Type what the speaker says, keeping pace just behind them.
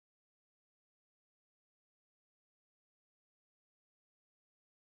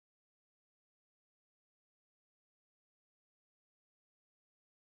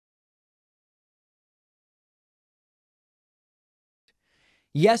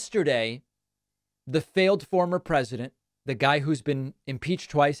Yesterday, the failed former president, the guy who's been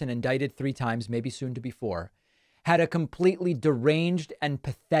impeached twice and indicted 3 times, maybe soon to be 4, had a completely deranged and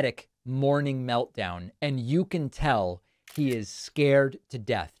pathetic morning meltdown. And you can tell he is scared to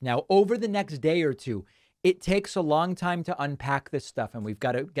death. Now, over the next day or two, it takes a long time to unpack this stuff. And we've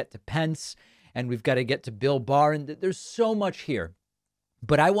got to get to Pence and we've got to get to Bill Barr. And there's so much here.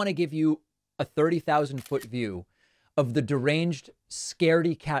 But I want to give you a 30,000-foot view of the deranged,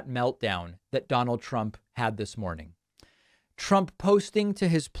 scaredy cat meltdown that Donald Trump had this morning. Trump posting to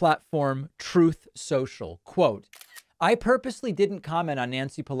his platform, Truth Social, quote, "I purposely didn't comment on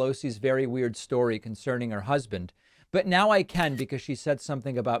Nancy Pelosi's very weird story concerning her husband, but now I can because she said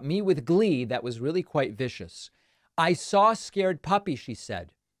something about me with glee that was really quite vicious. I saw a scared puppy," she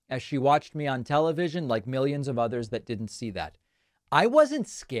said, as she watched me on television like millions of others that didn't see that. I wasn't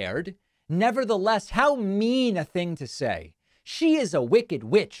scared. Nevertheless, how mean a thing to say. She is a wicked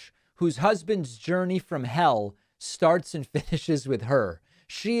witch whose husband's journey from hell starts and finishes with her.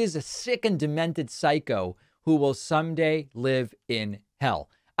 She is a sick and demented psycho who will someday live in hell.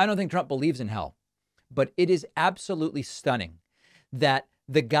 I don't think Trump believes in hell, but it is absolutely stunning that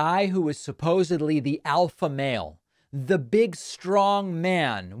the guy who is supposedly the alpha male, the big, strong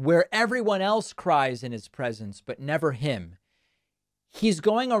man, where everyone else cries in his presence, but never him, he's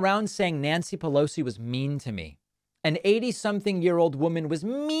going around saying Nancy Pelosi was mean to me. An 80-something-year-old woman was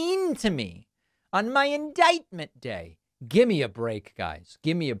mean to me on my indictment day. Give me a break, guys.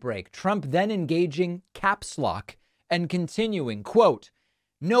 Give me a break. Trump then engaging caps lock and continuing, quote,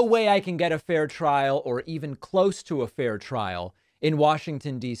 "No way I can get a fair trial or even close to a fair trial in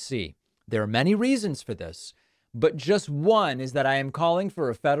Washington, D.C. There are many reasons for this, but just one is that I am calling for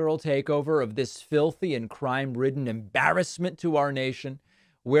a federal takeover of this filthy and crime-ridden embarrassment to our nation,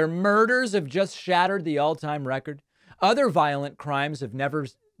 where murders have just shattered the all-time record, other violent crimes have never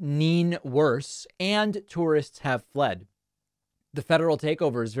been worse, and tourists have fled. The federal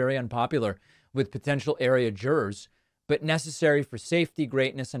takeover is very unpopular with potential area jurors, but necessary for safety,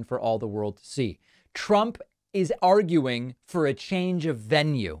 greatness, and for all the world to see." Trump is arguing for a change of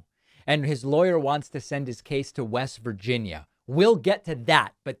venue, and his lawyer wants to send his case to West Virginia. We'll get to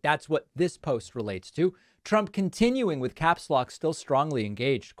that, but that's what this post relates to. Trump continuing with caps lock still strongly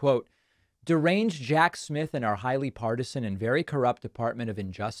engaged, quote, "Deranged Jack Smith and our highly partisan and very corrupt Department of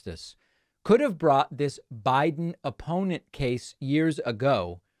Injustice could have brought this Biden opponent case years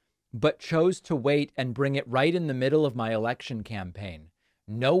ago, but chose to wait and bring it right in the middle of my election campaign.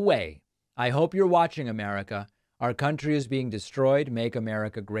 No way. I hope you're watching, America. Our country is being destroyed. Make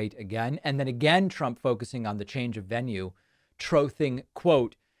America great again." And then again, Trump focusing on the change of venue, trothing,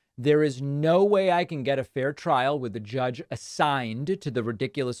 quote, "There is no way I can get a fair trial with the judge assigned to the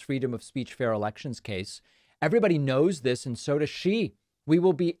ridiculous freedom of speech, fair elections case. Everybody knows this, and so does she. We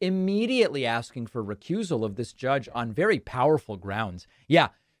will be immediately asking for recusal of this judge on very powerful grounds." Yeah,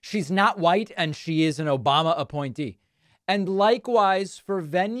 she's not white and she is an Obama appointee. "And likewise for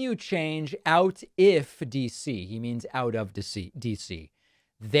venue change out if DC," he means out of DC.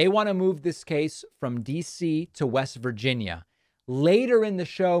 "They want to move this case from DC to West Virginia. Later in the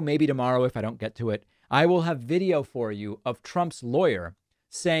show, maybe tomorrow if I don't get to it, I will have video for you of Trump's lawyer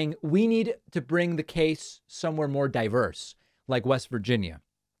saying we need to bring the case somewhere more diverse, like West Virginia.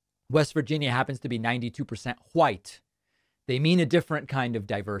 West Virginia happens to be 92% white. They mean a different kind of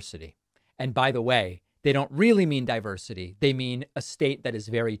diversity. And by the way, they don't really mean diversity. They mean a state that is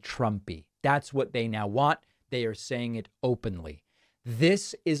very Trumpy. That's what they now want. They are saying it openly.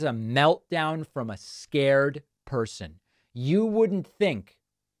 This is a meltdown from a scared person. You wouldn't think,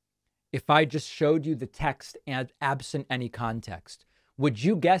 if I just showed you the text and absent any context, would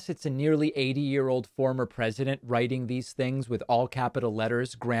you guess it's a nearly 80-year-old former president writing these things with all capital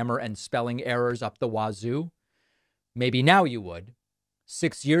letters, grammar and spelling errors up the wazoo? Maybe now you would.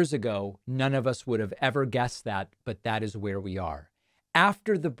 6 years ago, none of us would have ever guessed that, but that is where we are.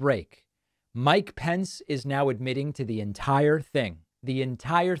 After the break, Mike Pence is now admitting to the entire thing,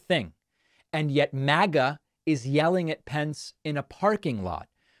 and yet MAGA is yelling at Pence in a parking lot.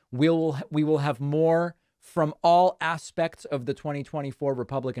 We will have more from all aspects of the 2024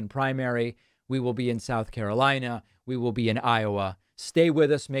 Republican primary. We will be in South Carolina. We will be in Iowa. Stay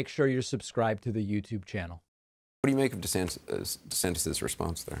with us. Make sure you're subscribed to the YouTube channel. What do you make of DeSantis'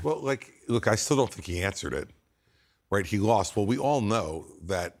 response there? Well, look, I still don't think he answered it, right? He lost. Well, we all know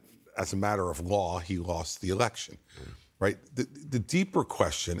that as a matter of law, he lost the election, right? The deeper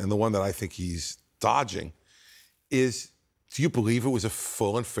question, and the one that I think he's dodging, is do you believe it was a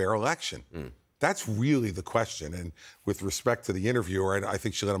full and fair election? That's really the question. And with respect to the interviewer, I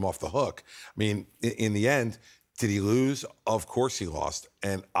think she let him off the hook. I mean, in the end, Did he lose? Of course he lost.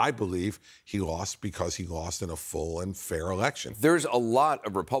 And I believe he lost because he lost in a full and fair election. There's a lot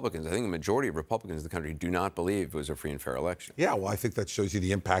of Republicans, I think the majority of Republicans in the country do not believe it was a free and fair election. Yeah, well, I think that shows you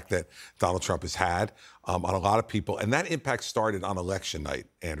the impact that Donald Trump has had on a lot of people. And that impact started on election night,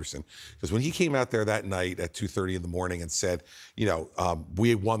 Anderson. Because when he came out there that night at 2:30 in the morning and said, you know,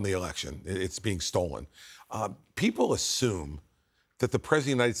 we won the election, it's being stolen, people assume that the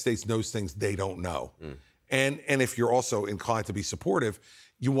President of the United States knows things they don't know. And if you're also inclined to be supportive,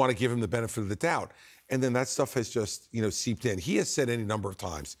 you want to give him the benefit of the doubt. And then that stuff has just, you know, seeped in. He has said any number of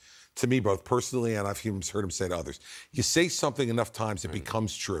times to me, both personally and I've heard him say to others, you say something enough times, it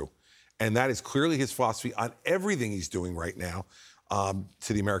becomes true. And that is clearly his philosophy on everything he's doing right now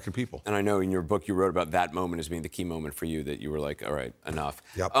to the American people. And I know in your book you wrote about that moment as being the key moment for you, that you were like, all right, enough.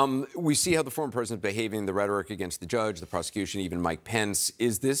 Yep. We see how the former president behaving, the rhetoric against the judge, the prosecution, even Mike Pence.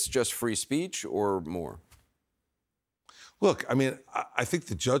 Is this just free speech or more? Look, I mean, I think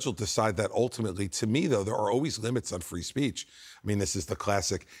the judge will decide that ultimately. To me, though, there are always limits on free speech. I mean, this is the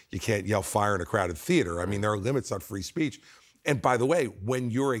classic, you can't yell fire in a crowded theater. I mean, there are limits on free speech. And by the way, when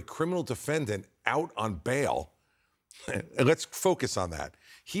you're a criminal defendant out on bail, and let's focus on that.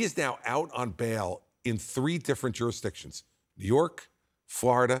 He is now out on bail in 3 different jurisdictions: New York,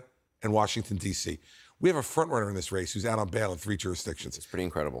 Florida, and Washington, D.C. We have a front runner in this race who's out on bail in 3 jurisdictions. It's pretty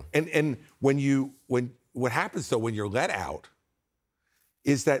incredible. And what happens, though, when you're let out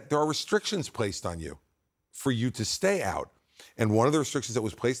is that there are restrictions placed on you for you to stay out. And one of the restrictions that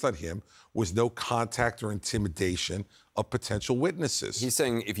was placed on him was no contact or intimidation of potential witnesses. He's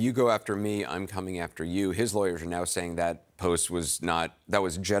saying, if you go after me, I'm coming after you. His lawyers are now saying that post was not, that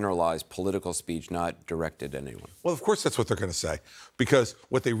was generalized political speech, not directed at anyone. Well, of course that's what they're going to say. Because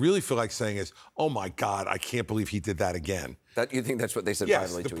what they really feel like saying is, oh my God, I can't believe he did that again. That, you think that's what they said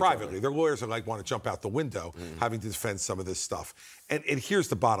yes, privately to privately. each other? Their lawyers are like, want to jump out the window, having to defend some of this stuff. And here's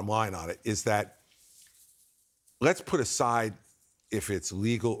the bottom line on it, is that let's put aside if it's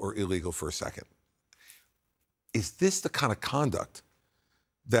legal or illegal for a second. Is this the kind of conduct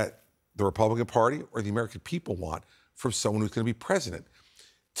that the Republican Party or the American people want from someone who's going to be president?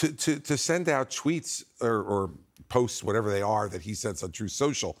 To send out tweets or posts, whatever they are, that he sends on Truth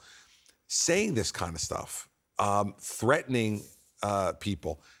Social, saying this kind of stuff, threatening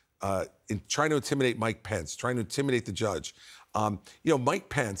people, trying to intimidate Mike Pence, trying to intimidate the judge. You know, Mike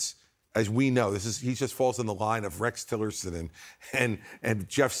Pence, as we know, he just falls in the line of Rex Tillerson and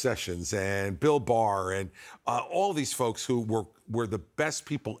Jeff Sessions and Bill Barr and all these folks who were the best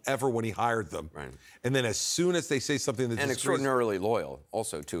people ever when he hired them. Right. And then as soon as they say something that and extraordinarily loyal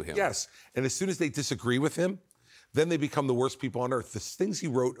also to him. Yes. And as soon as they disagree with him, then they become the worst people on earth. The things he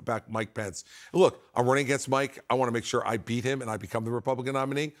wrote about Mike Pence. Look, I'm running against Mike. I want to make sure I beat him and I become the Republican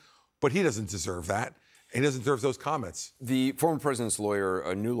nominee. But he doesn't deserve that. He doesn't deserve those comments. The former president's lawyer,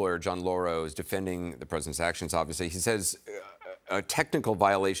 a new lawyer, John Lauro, is defending the president's actions, obviously. He says a technical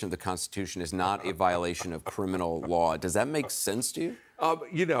violation of the Constitution is not a violation of criminal law. Does that make sense to you?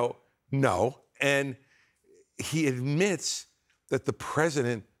 You know, no. And he admits that the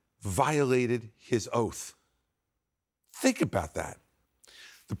president violated his oath. Think about that.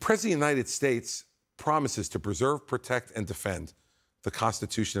 The president of the United States promises to preserve, protect, and defend the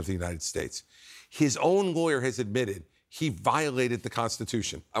Constitution of the United States. His own lawyer has admitted he violated the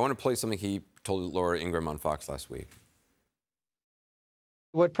Constitution. I want to play something he told Laura Ingraham on Fox last week.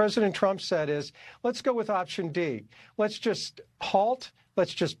 What President Trump said is, let's go with option D. Let's just halt,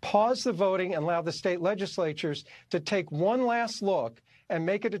 let's just pause the voting and allow the state legislatures to take one last look and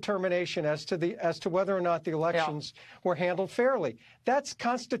make a determination as to whether or not the elections were handled fairly. That's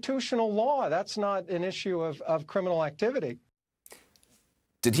constitutional law. That's not an issue of criminal activity.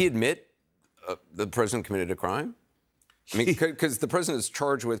 Did he admit the president committed a crime? I mean, because the president is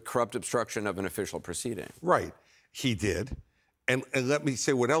charged with corrupt obstruction of an official proceeding. Right. He did. And let me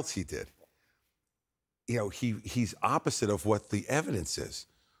say what else he did. You know, he's opposite of what the evidence is.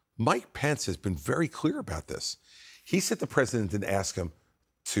 Mike Pence has been very clear about this. He said the president didn't ask him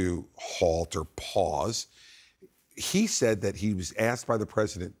to halt or pause. He said that he was asked by the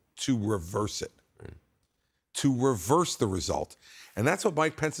president to reverse it, to reverse the result. And that's what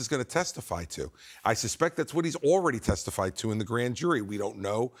Mike Pence is going to testify to. I suspect that's what he's already testified to in the grand jury. We don't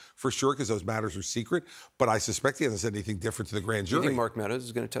know for sure because those matters are secret, but I suspect he hasn't said anything different to the grand jury. Do you think Mark Meadows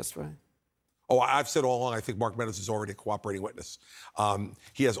is going to testify? Oh, I've said all along, I think Mark Meadows is already a cooperating witness.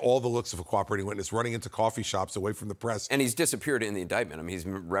 He has all the looks of a cooperating witness, running into coffee shops away from the press. And he's disappeared in the indictment. I mean, he's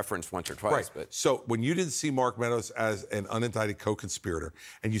referenced once or twice. Right. But So when you didn't see Mark Meadows as an unindicted co-conspirator,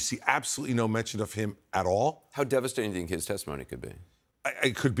 and you see absolutely no mention of him at all. How devastating do you think his testimony could be?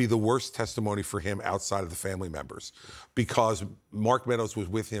 it could be the worst testimony for him outside of the family members, because Mark Meadows was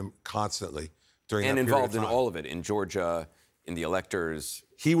with him constantly during that period of time. And involved in all of it, in Georgia, in the electors.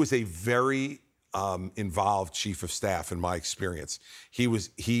 He was a very involved chief of staff in my experience.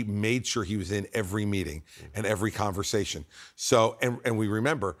 He made sure he was in every meeting and every conversation. So, and we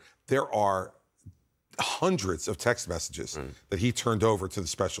remember there are hundreds of text messages that he turned over to the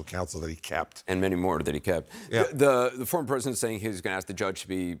special counsel that he kept. And many more that he kept. Yeah. The former president saying he's going to ask the judge to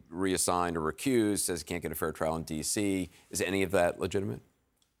be reassigned or recused, says he can't get a fair trial in D.C. Is any of that legitimate?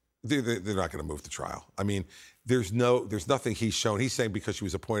 They're not going to move the trial. I mean, there's nothing he's shown. He's saying because she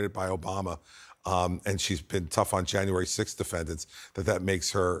was appointed by Obama and she's been tough on January 6th defendants, that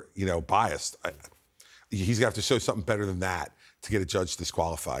makes her, biased. He's going to have to show something better than that to get a judge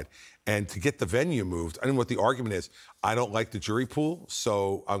disqualified. And to get the venue moved, I don't know what the argument is. I don't like the jury pool,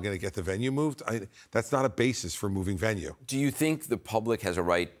 so I'm going to get the venue moved. That's not a basis for moving venue. Do you think the public has a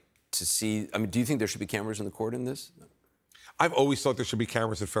right to see? I mean, do you think there should be cameras in the court in this? I've always thought there should be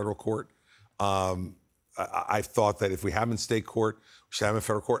cameras in federal court. I've thought that if we have them in state court, we should have them in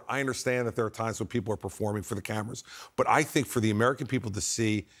federal court. I understand that there are times when people are performing for the cameras, but I think for the American people to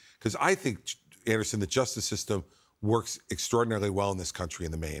see, because I think, Anderson, the justice system works extraordinarily well in this country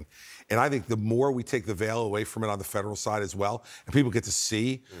in the main. And I think the more we take the veil away from it on the federal side as well, and people get to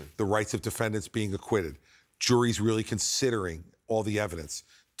see the rights of defendants being acquitted, juries really considering all the evidence,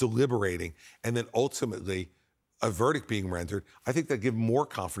 deliberating, and then ultimately a verdict being rendered, I think that give more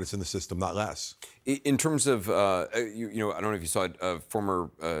confidence in the system, not less. In terms of, I don't know if you saw it,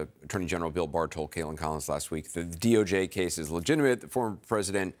 former Attorney General Bill Barr told Kaitlan Collins last week the DOJ case is legitimate. The former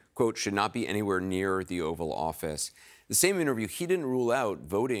president, quote, should not be anywhere near the Oval Office. The same interview, he didn't rule out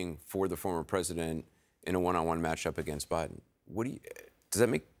voting for the former president in a one-on-one matchup against Biden. Does that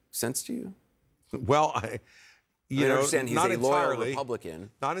make sense to you? Well, I understand he's not a loyal entirely, Republican.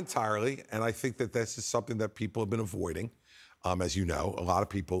 Not entirely, and I think that this is something that people have been avoiding. As you know, a lot of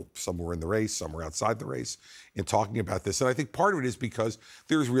people, some were in the race, some were outside the race, in talking about this. And I think part of it is because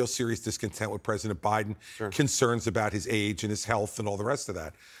there is real serious discontent with President Biden, concerns about his age and his health and all the rest of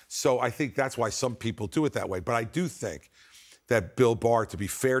that. So I think that's why some people do it that way. But I do think that Bill Barr, to be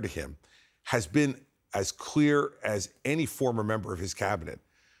fair to him, has been as clear as any former member of his cabinet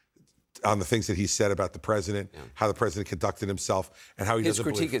on the things that he said about the president, how the president conducted himself, and how he doesn't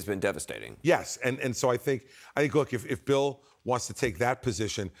believe. His critique has been devastating. Yes, and so I think, look, if Bill wants to take that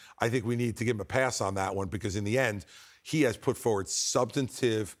position, I think we need to give him a pass on that one, because in the end, he has put forward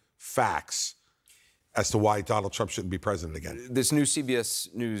substantive facts as to why Donald Trump shouldn't be president again. This new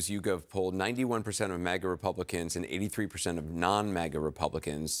CBS News YouGov poll, 91% of MAGA Republicans and 83% of non-MAGA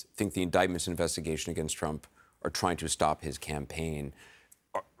Republicans think the indictments and investigation against Trump are trying to stop his campaign.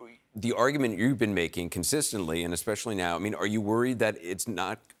 The argument you've been making consistently, and especially now, I mean, are you worried that it's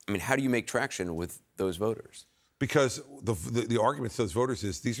not, I mean, how do you make traction with those voters? Because the argument to those voters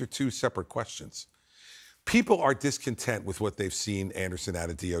is these are two separate questions. People are discontent with what they've seen, Anderson, out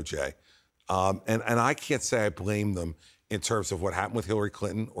of DOJ. And I can't say I blame them in terms of what happened with Hillary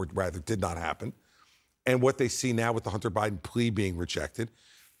Clinton, or rather did not happen, and what they see now with the Hunter Biden plea being rejected,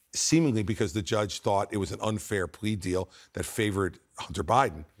 seemingly because the judge thought it was an unfair plea deal that favored Hunter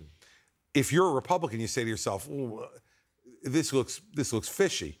Biden. If you're a Republican, you say to yourself, this looks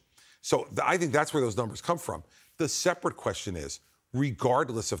fishy. So I think that's where those numbers come from. The separate question is,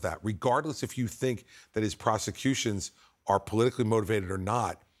 regardless of that, regardless if you think that his prosecutions are politically motivated or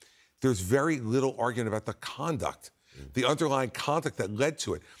not, there's very little argument about the conduct, the underlying conduct that led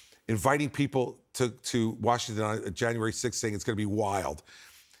to it. Inviting people to Washington on January 6th saying it's going to be wild,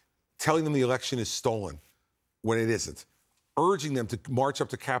 telling them the election is stolen when it isn't, urging them to march up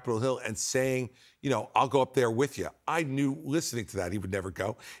to Capitol Hill and saying, I'll go up there with you. I knew, listening to that, he would never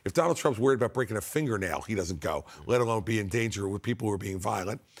go. If Donald Trump's worried about breaking a fingernail, he doesn't go, let alone be in danger with people who are being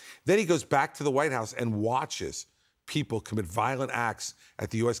violent. Then he goes back to the White House and watches people commit violent acts at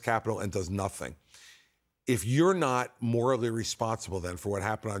the U.S. Capitol and does nothing. If you're not morally responsible then for what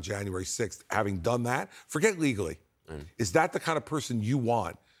happened on January 6th, having done that, forget legally. Is that the kind of person you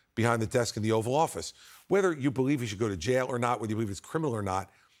want behind the desk in the Oval Office? Whether you believe he should go to jail or not, whether you believe it's criminal or not,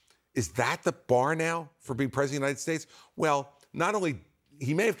 is that the bar now for being president of the United States? Well, not only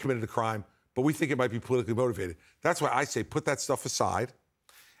he may have committed a crime, but we think it might be politically motivated. That's why I say put that stuff aside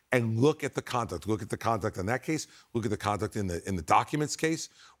and look at the conduct. Look at the conduct in that case. Look at the conduct in the documents case,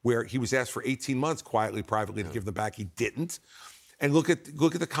 where he was asked for 18 months quietly, privately to give them back. He didn't. And look at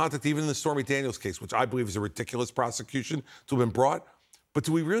the conduct even in the Stormy Daniels case, which I believe is a ridiculous prosecution to have been brought. But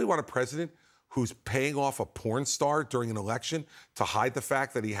do we really want a president who's paying off a porn star during an election to hide the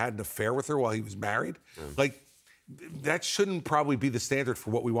fact that he had an affair with her while he was married? Like, that shouldn't probably be the standard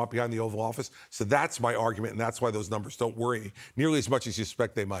for what we want behind the Oval Office. So that's my argument, and that's why those numbers don't worry nearly as much as you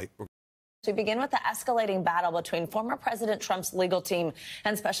suspect they might. We begin with the escalating battle between former President Trump's legal team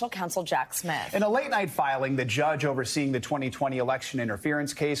and special counsel Jack Smith. In a late-night filing, the judge overseeing the 2020 election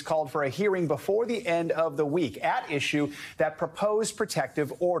interference case called for a hearing before the end of the week. At issue, that proposed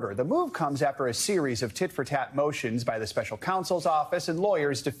protective order. The move comes after a series of tit-for-tat motions by the special counsel's office and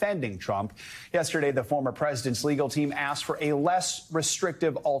lawyers defending Trump. Yesterday, the former president's legal team asked for a less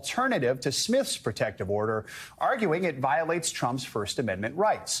restrictive alternative to Smith's protective order, arguing it violates Trump's First Amendment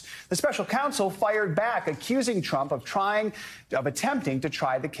rights. The special counsel fired back, accusing Trump of attempting to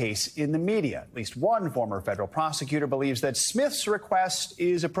try the case in the media. At least one former federal prosecutor believes that Smith's request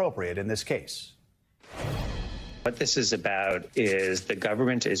is appropriate in this case. What this is about is the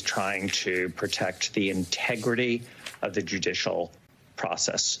government is trying to protect the integrity of the judicial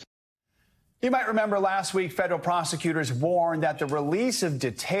process. You might remember last week, federal prosecutors warned that the release of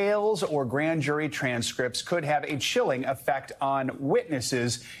details or grand jury transcripts could have a chilling effect on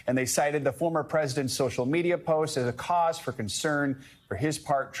witnesses, and they cited the former president's social media posts as a cause for concern. For his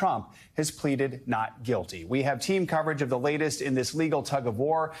part, Trump has pleaded not guilty. We have team coverage of the latest in this legal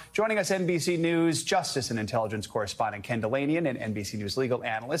tug-of-war. Joining us, NBC News Justice and Intelligence correspondent Ken Dilanian and NBC News legal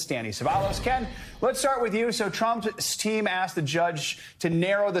analyst Danny Cevallos. Ken, let's start with you. So Trump's team asked the judge to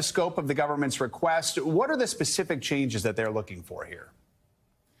narrow the scope of the government's request. What are the specific changes that they're looking for here?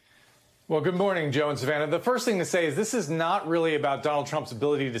 Well, good morning, Joe and Savannah. The first thing to say is this is not really about Donald Trump's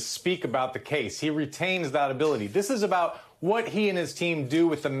ability to speak about the case. He retains that ability. This is about what he and his team do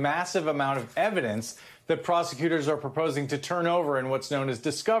with the massive amount of evidence that prosecutors are proposing to turn over in what's known as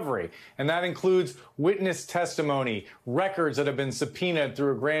discovery. And that includes witness testimony, records that have been subpoenaed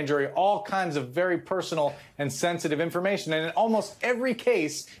through a grand jury, all kinds of very personal and sensitive information. And in almost every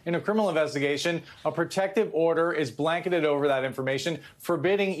case in a criminal investigation, a protective order is blanketed over that information,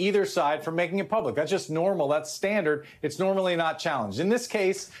 forbidding either side from making it public. That's just normal. That's standard. It's normally not challenged. In this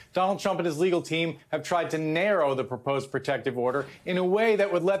case, Donald Trump and his legal team have tried to narrow the proposed protective order in a way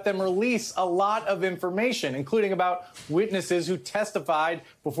that would let them release a lot of information, including about witnesses who testified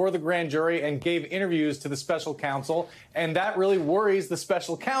before the grand jury and gave interviews to the special counsel. And that really worries the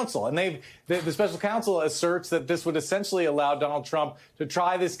special counsel. And the special counsel asserts that this would essentially allow Donald Trump to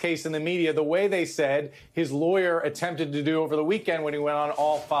try this case in the media the way they said his lawyer attempted to do over the weekend when he went on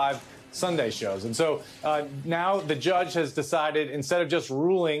all 5 Sunday shows. And so now the judge has decided, instead of just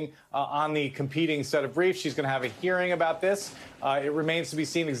ruling on the competing set of briefs, she's going to have a hearing about this. It remains to be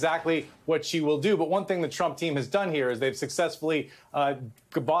seen exactly what she will do. But one thing the Trump team has done here is they've successfully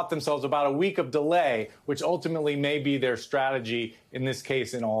bought themselves about a week of delay, which ultimately may be their strategy in this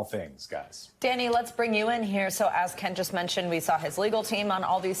case in all things, guys. Danny, let's bring you in here. So as Ken just mentioned, we saw his legal team on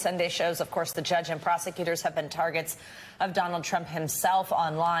all these Sunday shows. Of course, the judge and prosecutors have been targets of Donald Trump himself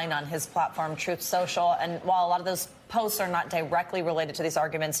online on his platform, Truth Social. And while a lot of those posts are not directly related to these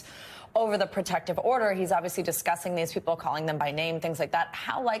arguments over the protective order, he's obviously discussing these people, calling them by name, things like that.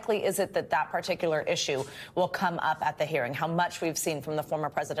 How likely is it that that particular issue will come up at the hearing? How much we've seen from the former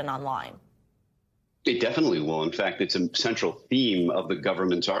president online? It definitely will. In fact, it's a central theme of the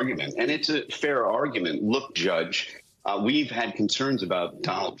government's argument. And it's a fair argument. Look, Judge, we've had concerns about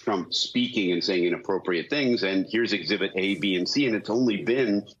Donald Trump speaking and saying inappropriate things. And here's Exhibit A, B, and C. And it's only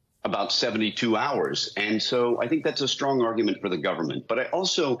been about 72 hours. And so I think that's a strong argument for the government. But I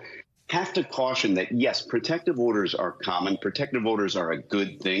also have to caution that, yes, protective orders are common. Protective orders are a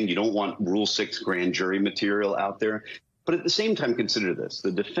good thing. You don't want Rule 6 grand jury material out there. But at the same time, consider this.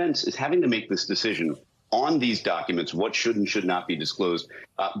 The defense is having to make this decision on these documents, what should and should not be disclosed,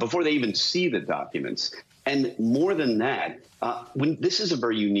 before they even see the documents. And more than that, this is a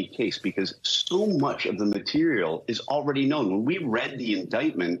very unique case because so much of the material is already known. When we read the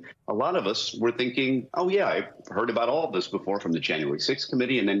indictment, a lot of us were thinking, oh, yeah, I've heard about all of this before from the January 6th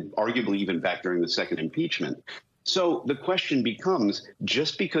committee and then arguably even back during the second impeachment. So the question becomes,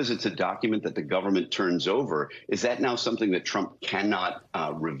 just because it's a document that the government turns over, is that now something that Trump cannot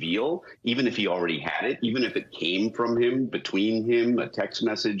reveal, even if he already had it, even if it came from him, between him, a text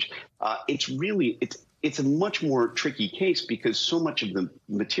message? It's a much more tricky case because so much of the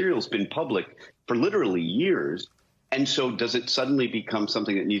material's been public for literally years. And so does it suddenly become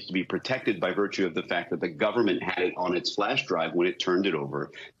something that needs to be protected by virtue of the fact that the government had it on its flash drive when it turned it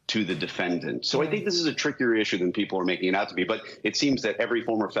over to the defendant? So I think this is a trickier issue than people are making it out to be. But it seems that every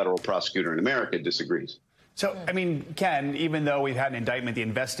former federal prosecutor in America disagrees. So, I mean, Ken, even though we've had an indictment, the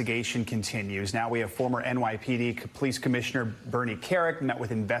investigation continues. Now we have former NYPD Police Commissioner Bernie Kerik met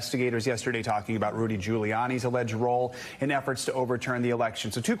with investigators yesterday talking about Rudy Giuliani's alleged role in efforts to overturn the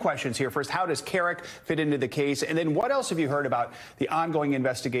election. So 2 questions here. First, how does Kerik fit into the case? And then what else have you heard about the ongoing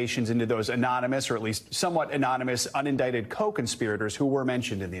investigations into those anonymous, or at least somewhat anonymous, unindicted co-conspirators who were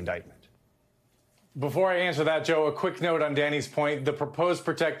mentioned in the indictment? Before I answer that, Joe, a quick note on Danny's point. The proposed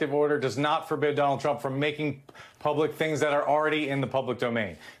protective order does not forbid Donald Trump from making public things that are already in the public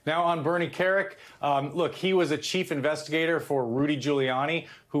domain. Now, on Bernie Kerik, look, he was a chief investigator for Rudy Giuliani,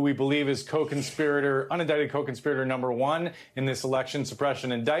 who we believe is co-conspirator, unindicted co-conspirator number 1 in this election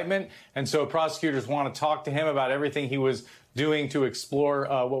suppression indictment. And so prosecutors want to talk to him about everything he was doing to explore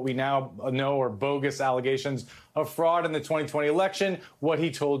what we now know are bogus allegations of fraud in the 2020 election, what he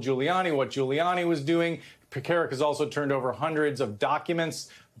told Giuliani, what Giuliani was doing. Kerik has also turned over hundreds of documents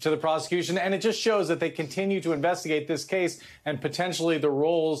to the prosecution, and it just shows that they continue to investigate this case and potentially the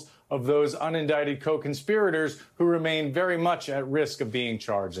roles of those unindicted co-conspirators who remain very much at risk of being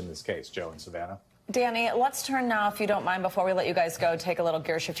charged in this case. Joe and Savannah. Danny, let's turn now, if you don't mind, before we let you guys go, take a little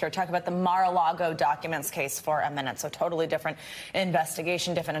gear shift here, talk about the Mar-a-Lago documents case for a minute. So totally different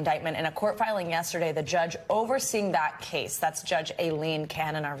investigation, different indictment. In a court filing yesterday, the judge overseeing that case, that's Judge Aileen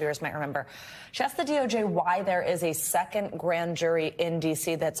Cannon, our viewers might remember, she asked the DOJ why there is a second grand jury in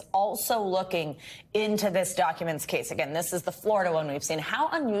D.C. that's also looking into this documents case. Again, this is the Florida one we've seen. How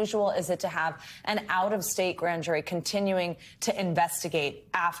unusual is it to have an out-of-state grand jury continuing to investigate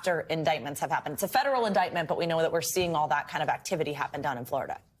after indictments have happened? It's a federal indictment, but we know that we're seeing all that kind of activity happen down in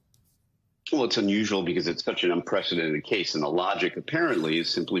Florida. Well, it's unusual because it's such an unprecedented case, and the logic apparently is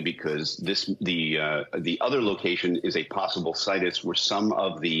simply because the other location is a possible situs where some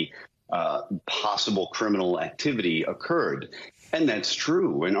of the possible criminal activity occurred. And that's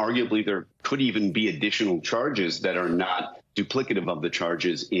true. And arguably there could even be additional charges that are not duplicative of the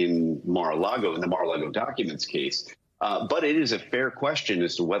charges in Mar-a-Lago, in the Mar-a-Lago documents case. But it is a fair question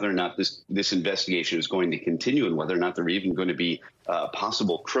as to whether or not this investigation is going to continue and whether or not there are even going to be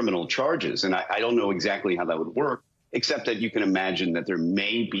possible criminal charges. And I don't know exactly how that would work, except that you can imagine that there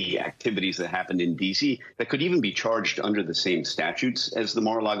may be activities that happened in D.C. that could even be charged under the same statutes as the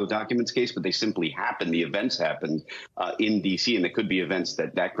Mar-a-Lago documents case, but they simply happened. The events happened in D.C., and it could be events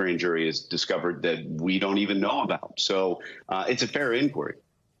that grand jury has discovered that we don't even know about. So it's a fair inquiry.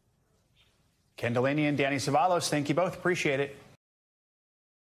 Ken Delaney and Danny Cevallos, thank you both. Appreciate it.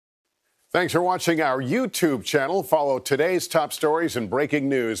 Thanks for watching our YouTube channel. Follow today's top stories and breaking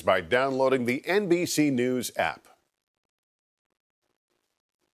news by downloading the NBC News app.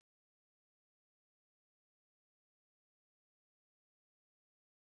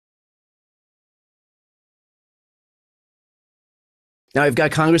 Now we've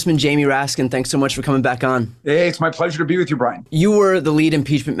got Congressman Jamie Raskin. Thanks so much for coming back on. Hey, it's my pleasure to be with you, Brian. You were the lead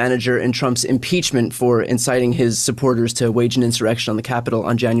impeachment manager in Trump's impeachment for inciting his supporters to wage an insurrection on the Capitol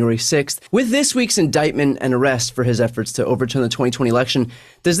on January 6th. With this week's indictment and arrest for his efforts to overturn the 2020 election,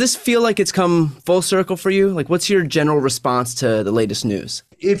 does this feel like it's come full circle for you? Like, what's your general response to the latest news?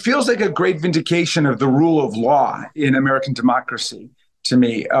 It feels like a great vindication of the rule of law in American democracy. To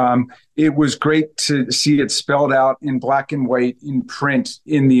me, it was great to see it spelled out in black and white in print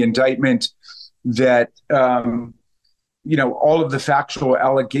in the indictment that, all of the factual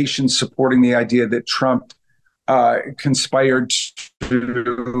allegations supporting the idea that Trump conspired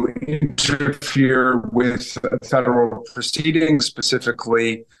to interfere with federal proceedings,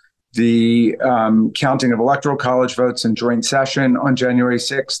 specifically the counting of electoral college votes in joint session on January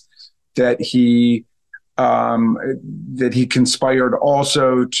 6th, that he conspired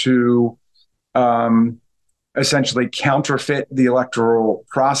also to essentially counterfeit the electoral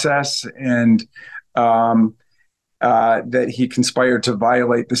process, and that he conspired to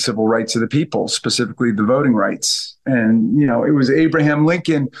violate the civil rights of the people, specifically the voting rights. And, it was Abraham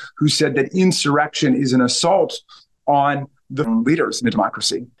Lincoln who said that insurrection is an assault on the leaders in a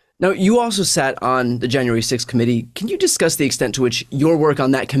democracy. Now, you also sat on the January 6th committee. Can you discuss the extent to which your work on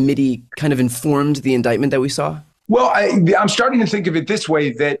that committee kind of informed the indictment that we saw? Well, I'm starting to think of it this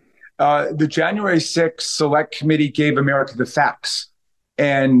way, that the January 6th Select Committee gave America the facts,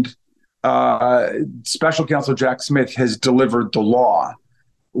 and Special Counsel Jack Smith has delivered the law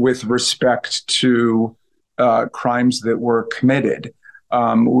with respect to crimes that were committed.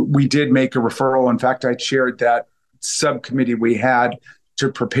 We did make a referral. In fact, I chaired that subcommittee we had to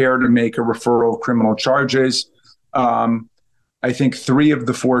prepare to make a referral of criminal charges. I think 3 of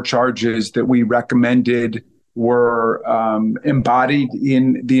the 4 charges that we recommended were embodied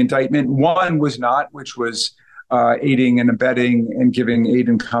in the indictment. One was not, which was aiding and abetting and giving aid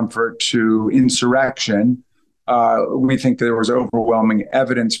and comfort to insurrection. We think there was overwhelming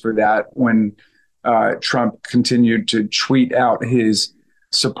evidence for that when Trump continued to tweet out his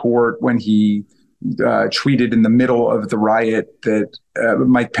support, when he tweeted in the middle of the riot that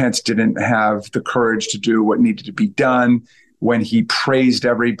Mike Pence didn't have the courage to do what needed to be done, when he praised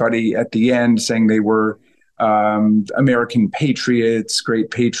everybody at the end, saying they were American patriots, great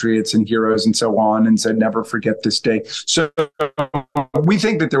patriots and heroes and so on, and said, never forget this day. So we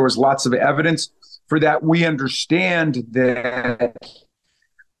think that there was lots of evidence for that. We understand that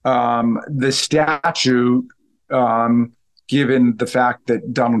the statute, given the fact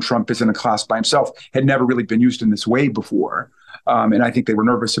that Donald Trump is in a class by himself, had never really been used in this way before. And I think they were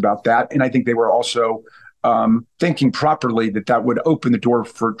nervous about that. And I think they were also thinking properly that would open the door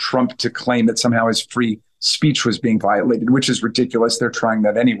for Trump to claim that somehow his free speech was being violated, which is ridiculous. They're trying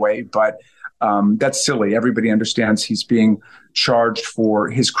that anyway, but that's silly. Everybody understands he's being charged for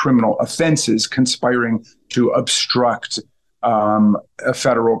his criminal offenses, conspiring to obstruct a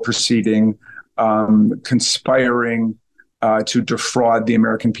federal proceeding, conspiring to defraud the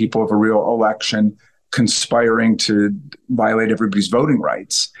American people of a real election, conspiring to violate everybody's voting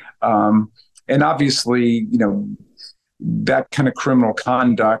rights. And obviously, that kind of criminal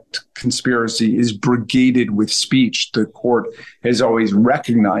conduct, conspiracy, is brigaded with speech. The court has always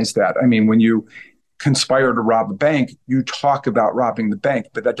recognized that. I mean, when you conspire to rob a bank, you talk about robbing the bank,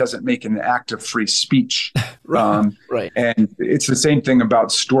 but that doesn't make it an act of free speech. Right. And it's the same thing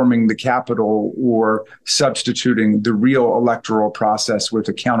about storming the Capitol or substituting the real electoral process with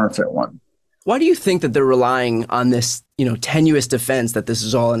a counterfeit one. Why do you think that they're relying on this, tenuous defense that this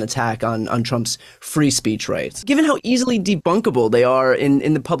is all an attack on Trump's free speech rights, given how easily debunkable they are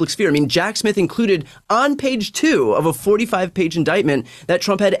in the public sphere? I mean, Jack Smith included on page 2 of a 45-page indictment that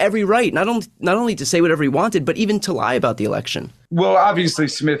Trump had every right, not only to say whatever he wanted, but even to lie about the election. Well, obviously,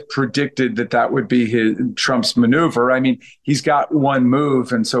 Smith predicted that would be Trump's maneuver. I mean, he's got one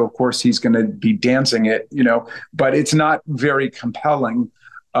move, and so, of course, he's going to be dancing it, but it's not very compelling.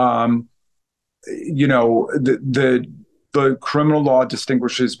 The criminal law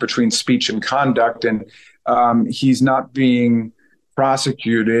distinguishes between speech and conduct, and he's not being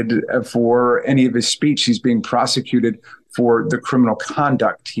prosecuted for any of his speech. He's being prosecuted for the criminal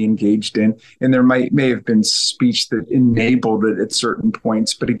conduct he engaged in. And there may have been speech that enabled it at certain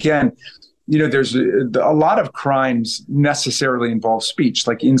points. But again, there's a lot of crimes necessarily involve speech,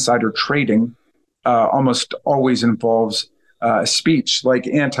 like insider trading almost always involves speech, like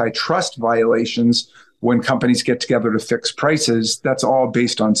antitrust violations. When companies get together to fix prices, that's all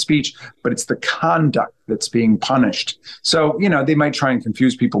based on speech, but it's the conduct that's being punished. So, they might try and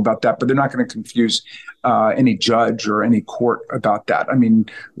confuse people about that, but they're not going to confuse any judge or any court about that. I mean,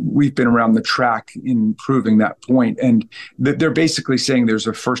 we've been around the track in proving that point, and they're basically saying there's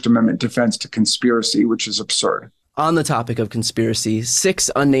a First Amendment defense to conspiracy, which is absurd. On the topic of conspiracy, 6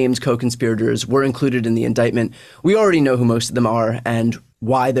 unnamed co-conspirators were included in the indictment. We already know who most of them are and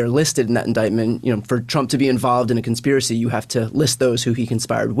why they're listed in that indictment. For Trump to be involved in a conspiracy, you have to list those who he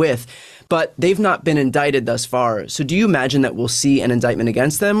conspired with. But they've not been indicted thus far. So do you imagine that we'll see an indictment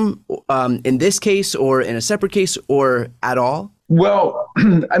against them in this case or in a separate case or at all? Well,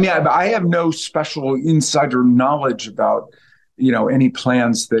 I mean, I have no special insider knowledge about any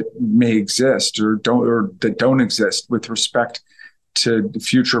plans that may exist or that don't exist with respect to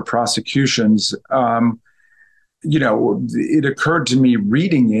future prosecutions. It occurred to me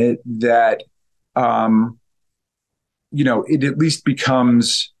reading it that, it at least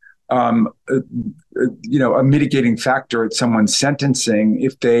becomes, a mitigating factor at someone's sentencing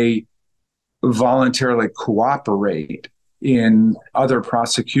if they voluntarily cooperate in other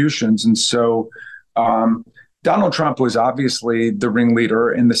prosecutions. And so, Donald Trump was obviously the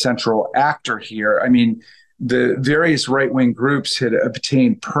ringleader and the central actor here. I mean, the various right-wing groups had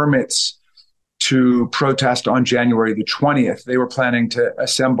obtained permits to protest on January the 20th. They were planning to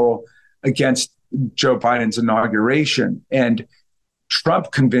assemble against Joe Biden's inauguration. And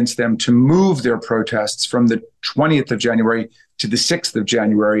Trump convinced them to move their protests from the 20th of January to the 6th of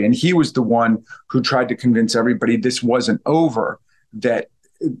January. And he was the one who tried to convince everybody this wasn't over, that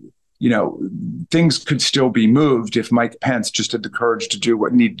things could still be moved if Mike Pence just had the courage to do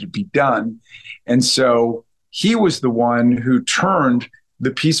what needed to be done. And so he was the one who turned the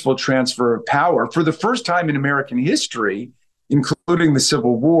peaceful transfer of power for the first time in American history, including the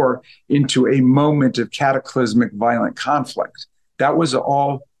Civil War, into a moment of cataclysmic violent conflict. That was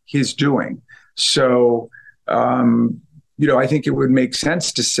all his doing. So, I think it would make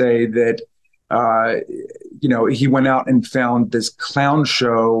sense to say that he went out and found this clown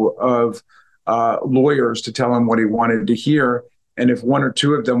show of lawyers to tell him what he wanted to hear. And if one or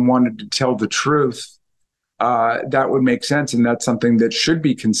two of them wanted to tell the truth, that would make sense. And that's something that should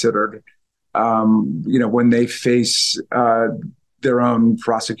be considered, when they face their own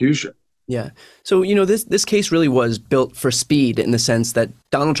prosecution. Yeah. So, this case really was built for speed in the sense that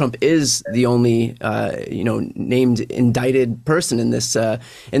Donald Trump is the only, named indicted person in this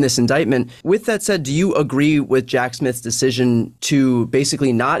indictment. With that said, do you agree with Jack Smith's decision to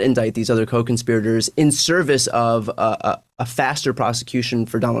basically not indict these other co-conspirators in service of a faster prosecution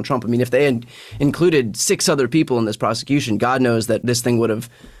for Donald Trump? I mean, if they had included 6 other people in this prosecution, God knows that this thing would have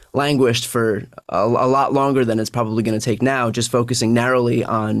languished for a lot longer than it's probably going to take now, just focusing narrowly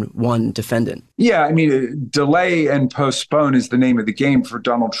on one defendant. Yeah, I mean, delay and postpone is the name of the game for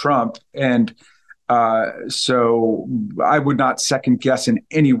Donald Trump. And so I would not second guess in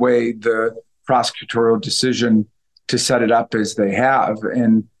any way the prosecutorial decision to set it up as they have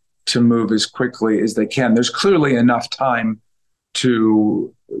and to move as quickly as they can. There's clearly enough time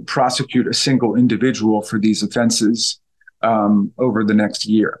to prosecute a single individual for these offenses over the next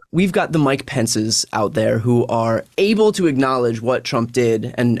year. We've got the Mike Pences out there who are able to acknowledge what Trump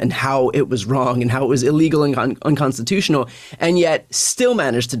did and how it was wrong and how it was illegal and unconstitutional, and yet still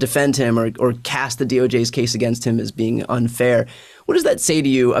managed to defend him or cast the DOJ's case against him as being unfair. What does that say to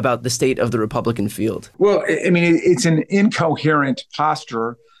you about the state of the Republican field? Well, I mean, it's an incoherent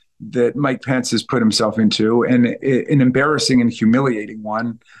posture that Mike Pence has put himself into, and an embarrassing and humiliating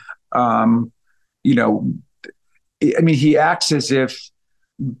one. He acts as if,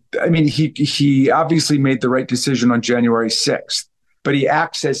 he obviously made the right decision on January 6th, but he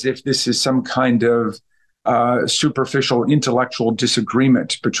acts as if this is some kind of superficial intellectual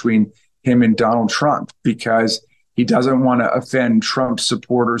disagreement between him and Donald Trump, because he doesn't want to offend Trump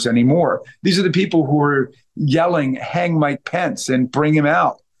supporters anymore. These are the people who are yelling, "Hang Mike Pence and bring him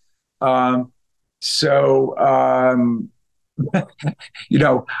out." I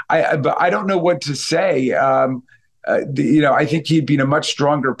don't know what to say. I think he'd be in a much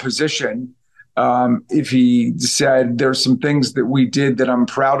stronger position if he said, "There's some things that we did that I'm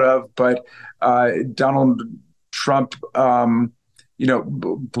proud of, but Donald Trump, blew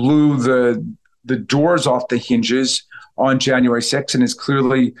the doors off the hinges on January 6th and has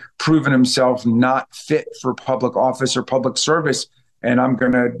clearly proven himself not fit for public office or public service, and I'm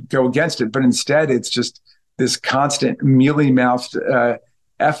going to go against it." But instead, it's just this constant mealy-mouthed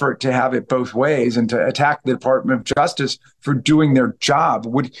effort to have it both ways and to attack the Department of Justice for doing their job.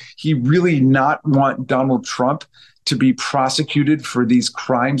 Would he really not want Donald Trump to be prosecuted for these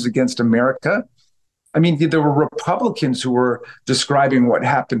crimes against America? I mean, there were Republicans who were describing what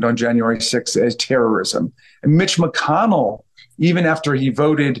happened on January 6th as terrorism. And Mitch McConnell, even after he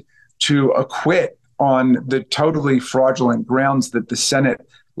voted to acquit on the totally fraudulent grounds that the Senate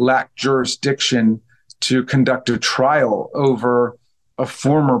lacked jurisdiction to conduct a trial over a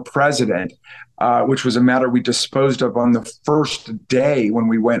former president, which was a matter we disposed of on the first day when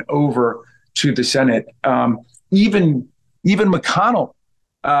we went over to the Senate. Even McConnell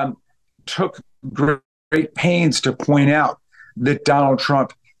took great pains to point out that Donald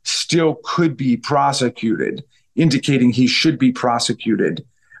Trump still could be prosecuted, indicating he should be prosecuted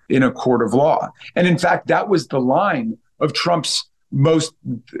in a court of law. And in fact, that was the line of Trump's most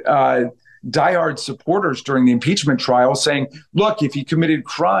diehard supporters during the impeachment trial, saying, look, if he committed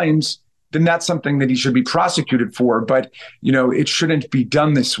crimes, then that's something that he should be prosecuted for. But, it shouldn't be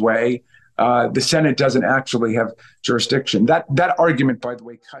done this way. The Senate doesn't actually have jurisdiction. That argument, by the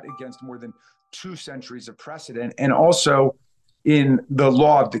way, cut against more than 2 centuries of precedent. And also in the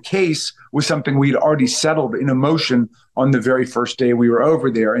law of the case was something we'd already settled in a motion on the very first day we were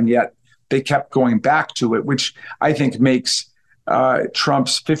over there. And yet they kept going back to it, which I think makes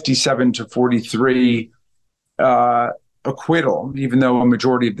Trump's 57-43 acquittal, even though a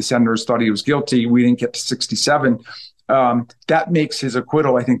majority of the senators thought he was guilty. We didn't get to 67. That makes his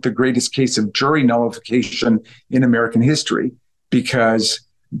acquittal, I think, the greatest case of jury nullification in American history, because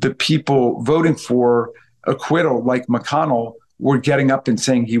the people voting for acquittal, like McConnell, were getting up and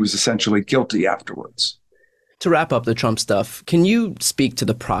saying he was essentially guilty afterwards. To wrap up the Trump stuff, can you speak to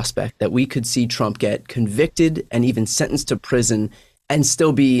the prospect that we could see Trump get convicted and even sentenced to prison and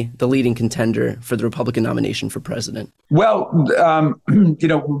still be the leading contender for the Republican nomination for president? Well,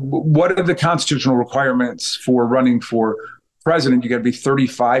 what are the constitutional requirements for running for president? You got to be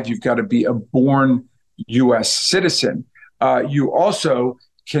 35. You've got to be a born U.S. citizen. You also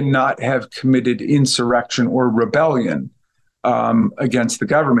cannot have committed insurrection or rebellion against the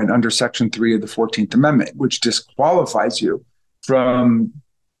government under Section 3 of the 14th Amendment, which disqualifies you from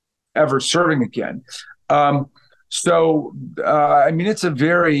ever serving again. It's a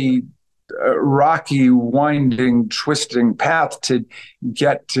very rocky, winding, twisting path to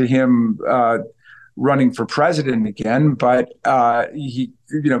get to him running for president again. But he,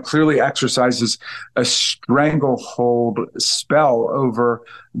 clearly exercises a stranglehold spell over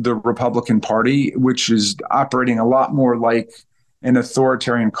the Republican Party, which is operating a lot more like an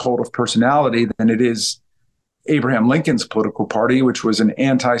authoritarian cult of personality than it is Abraham Lincoln's political party, which was an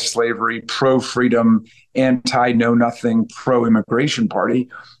anti-slavery, pro-freedom, anti-know-nothing, pro-immigration party.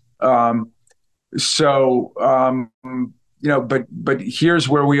 But here's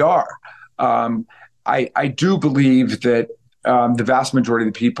where we are. I do believe that the vast majority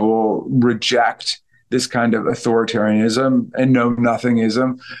of the people reject this kind of authoritarianism and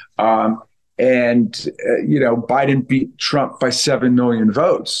know-nothingism. Biden beat Trump by 7 million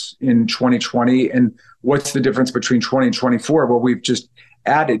votes in 2020. And what's the difference between 20 and 24? Well, we've just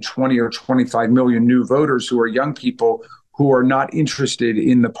added 20 or 25 million new voters who are young people who are not interested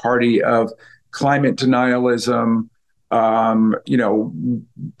in the party of climate denialism,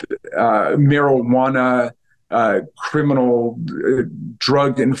 marijuana, criminal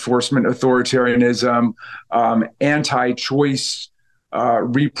drug enforcement authoritarianism, anti-choice,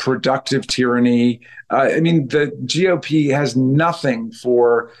 reproductive tyranny. The GOP has nothing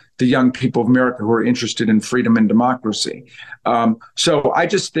for the young people of America who are interested in freedom and democracy. So I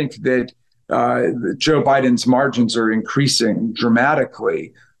just think that Joe Biden's margins are increasing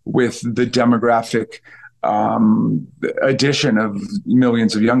dramatically with the demographic addition of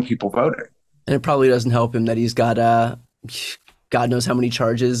millions of young people voting. And it probably doesn't help him that he's got God knows how many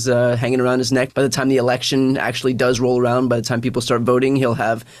charges hanging around his neck. By the time the election actually does roll around, by the time people start voting, he'll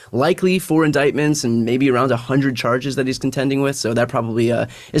have likely 4 indictments and maybe around 100 charges that he's contending with. So that probably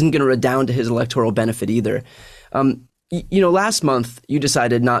isn't going to redound to his electoral benefit either. Last month, you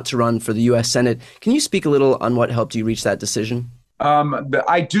decided not to run for the U.S. Senate. Can you speak a little on what helped you reach that decision?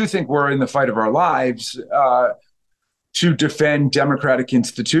 I do think we're in the fight of our lives to defend democratic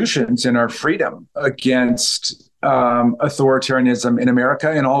institutions and our freedom against authoritarianism in America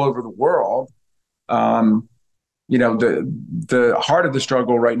and all over the world. The heart of the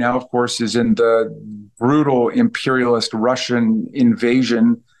struggle right now, of course, is in the brutal imperialist Russian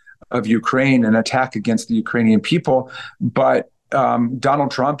invasion of Ukraine, an attack against the Ukrainian people. But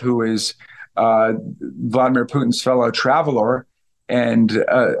Donald Trump, who is Vladimir Putin's fellow traveler and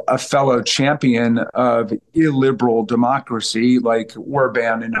a fellow champion of illiberal democracy like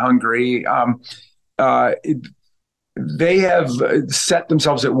Orban in Hungary, they have set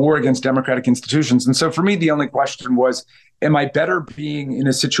themselves at war against democratic institutions. And so for me, the only question was, am I better being in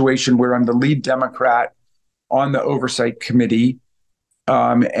a situation where I'm the lead Democrat on the Oversight Committee,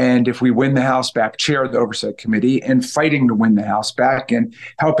 and if we win the House back, chair of the Oversight Committee, and fighting to win the House back and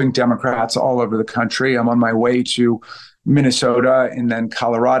helping Democrats all over the country? I'm on my way to Minnesota and then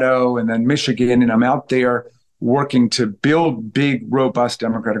Colorado and then Michigan, and I'm out there working to build big, robust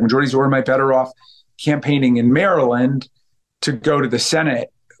Democratic majorities. Or am I better off campaigning in Maryland to go to the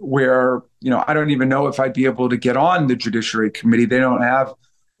Senate, where, I don't even know if I'd be able to get on the Judiciary Committee. They don't have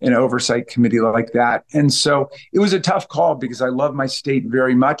an oversight committee like that. And so it was a tough call because I love my state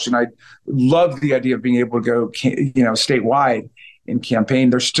very much. And I love the idea of being able to go, statewide and campaign.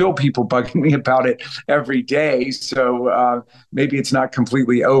 There's still people bugging me about it every day. So maybe it's not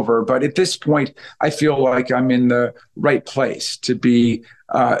completely over. But at this point, I feel like I'm in the right place to be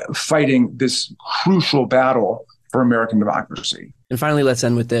fighting this crucial battle for American democracy. And finally, let's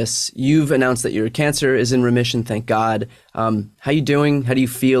end with this. You've announced that your cancer is in remission, thank God. How are you doing? How do you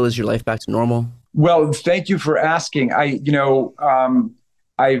feel? Is your life back to normal? Well, thank you for asking.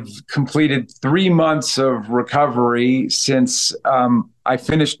 I've completed 3 months of recovery since I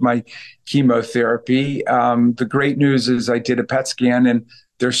finished my chemotherapy. The great news is I did a PET scan and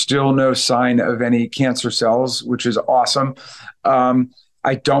there's still no sign of any cancer cells, which is awesome.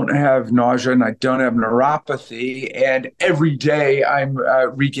 I don't have nausea and I don't have neuropathy. And every day I'm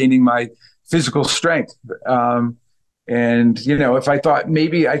regaining my physical strength. If I thought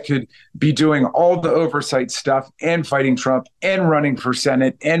maybe I could be doing all the oversight stuff and fighting Trump and running for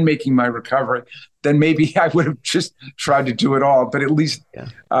Senate and making my recovery, then maybe I would have just tried to do it all. But at least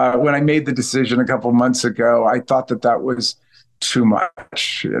when I made the decision a couple months ago, I thought that was too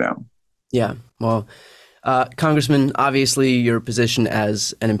much, Yeah, well, Congressman, obviously your position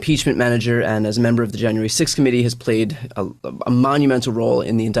as an impeachment manager and as a member of the January 6th committee has played a monumental role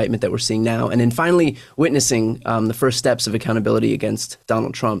in the indictment that we're seeing now and in finally witnessing the first steps of accountability against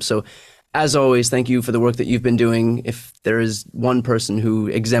Donald Trump. So as always, thank you for the work that you've been doing. If there is one person who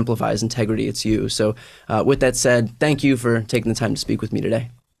exemplifies integrity, it's you. So with that said, thank you for taking the time to speak with me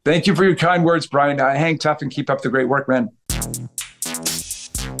today. Thank you for your kind words, Brian. Hang tough and keep up the great work, man.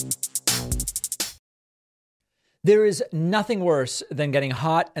 There is nothing worse than getting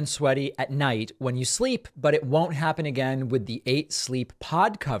hot and sweaty at night when you sleep, but it won't happen again with the 8 Sleep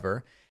Pod cover.